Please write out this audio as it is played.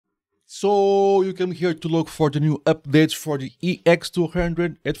So you come here to look for the new updates for the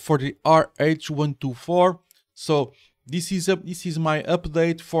EX200 and for the RH124. So this is my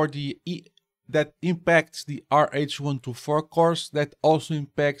update for the that impacts the RH124 course, that also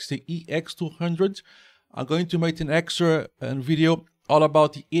impacts the EX200. I'm going to make an extra video all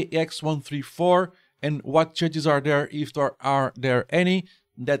about the EX134 and what changes are there, if there are any,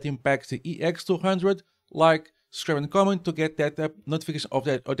 that impacts the EX200. Like, subscribe and comment to get that notification of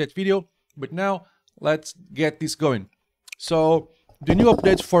that video. But now let's get this going. So the new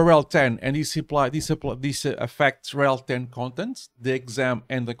updates for RHEL 10, and this affects RHEL 10 contents, the exam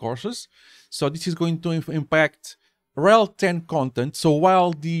and the courses. So this is going to impact RHEL 10 content. So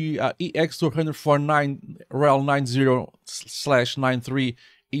while the EX200 for RHEL 90/93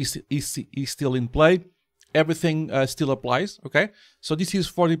 is still in play, everything still applies. Okay, so this is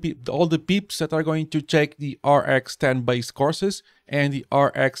for all the peeps that are going to take the RX10 base courses and the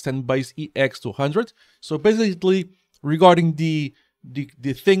RX10 base EX200. So basically, regarding the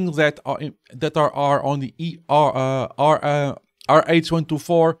things that are on the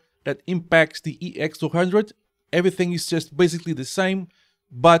RH124 that impacts the EX200, everything is just basically the same,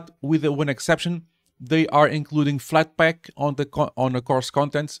 but with one exception. They are including flat pack on the course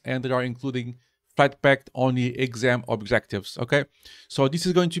contents, and they are including flat packed on the exam objectives. Okay, so this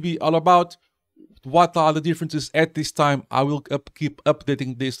is going to be all about what are the differences at this time. I will keep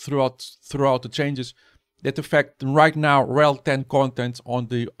updating this throughout the changes that affect right now RHEL 10 content on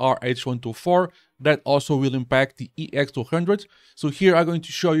the RH124. That also will impact the EX200. So here I'm going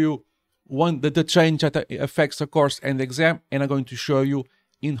to show you the change that affects the course and the exam, and I'm going to show you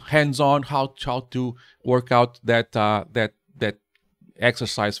in hands-on how to work out that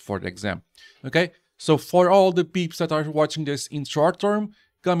exercise for the exam. Okay, so for all the peeps that are watching this in short term,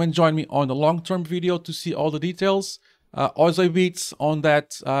 come and join me on the long-term video to see all the details. Aussie Beats on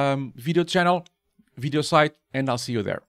that video site, and I'll see you there.